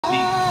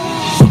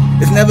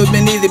It's never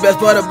been easy, best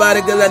part about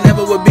it, cause I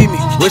never would be me.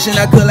 Wishing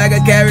I could like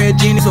I carry a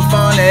genie, so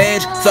far on the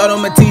edge. Salt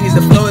on martinis,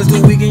 the flow is too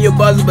weak and your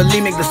bars are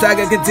bulimic. The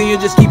saga continue,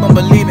 just keep on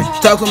believing.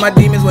 Talk with my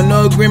demons with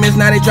no agreements,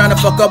 now they tryna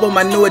fuck up on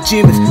my new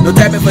achievements. No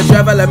typing for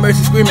drive, I like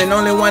mercy screaming.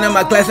 Only one in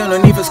my class, no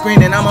need for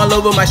screening. I'm all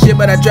over my shit,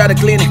 but I try to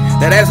clean it.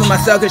 That ass for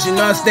myself, cause you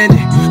know I'm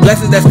stingy.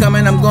 Blessings that's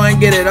coming, I'm going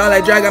get it. All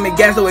that drag got me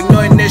gas, so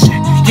ignore ignition.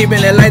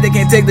 Keeping it light, they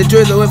can't take the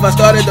drizzle. If I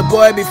started the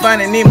boy, I'd be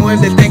finding Nemo.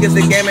 If they think it's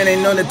a game and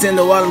ain't no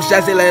Nintendo, all them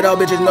shots they let all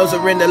bitches no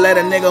surrender. Let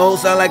a nigga whole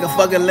sound like a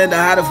fucking Linda.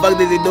 How the fuck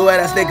did he do it?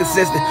 I stay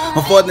consistent.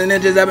 On 4th and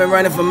inches, I've been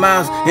running for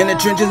miles. In the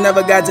trenches,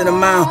 never got to the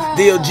mound.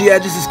 DOG, I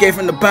just escaped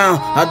from the pound.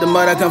 Out the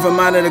mud, I come from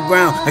out of the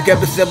ground. I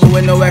kept it simple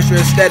with no extra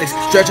aesthetics.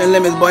 Stretching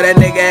limits, boy, that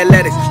nigga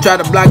athletic. Try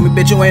to block me,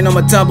 bitch, you ain't on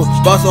my tumble.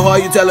 Boss so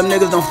hard, you tell them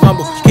niggas don't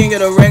fumble. King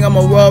of the ring, I'm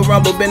a Royal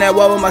Rumble. Been at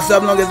war with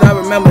myself long as I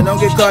remember. Don't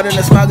get caught in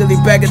the smile, cause he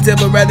pack a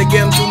tip, but rather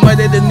give him too much,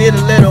 they just need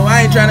a little.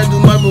 I ain't tryna do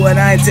much but what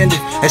I intended.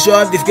 And show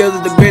off these skills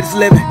is the greatest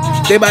living.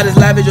 Stay by this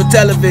live as your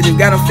television.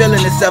 Got him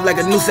feeling itself like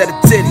a new set of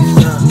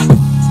titties.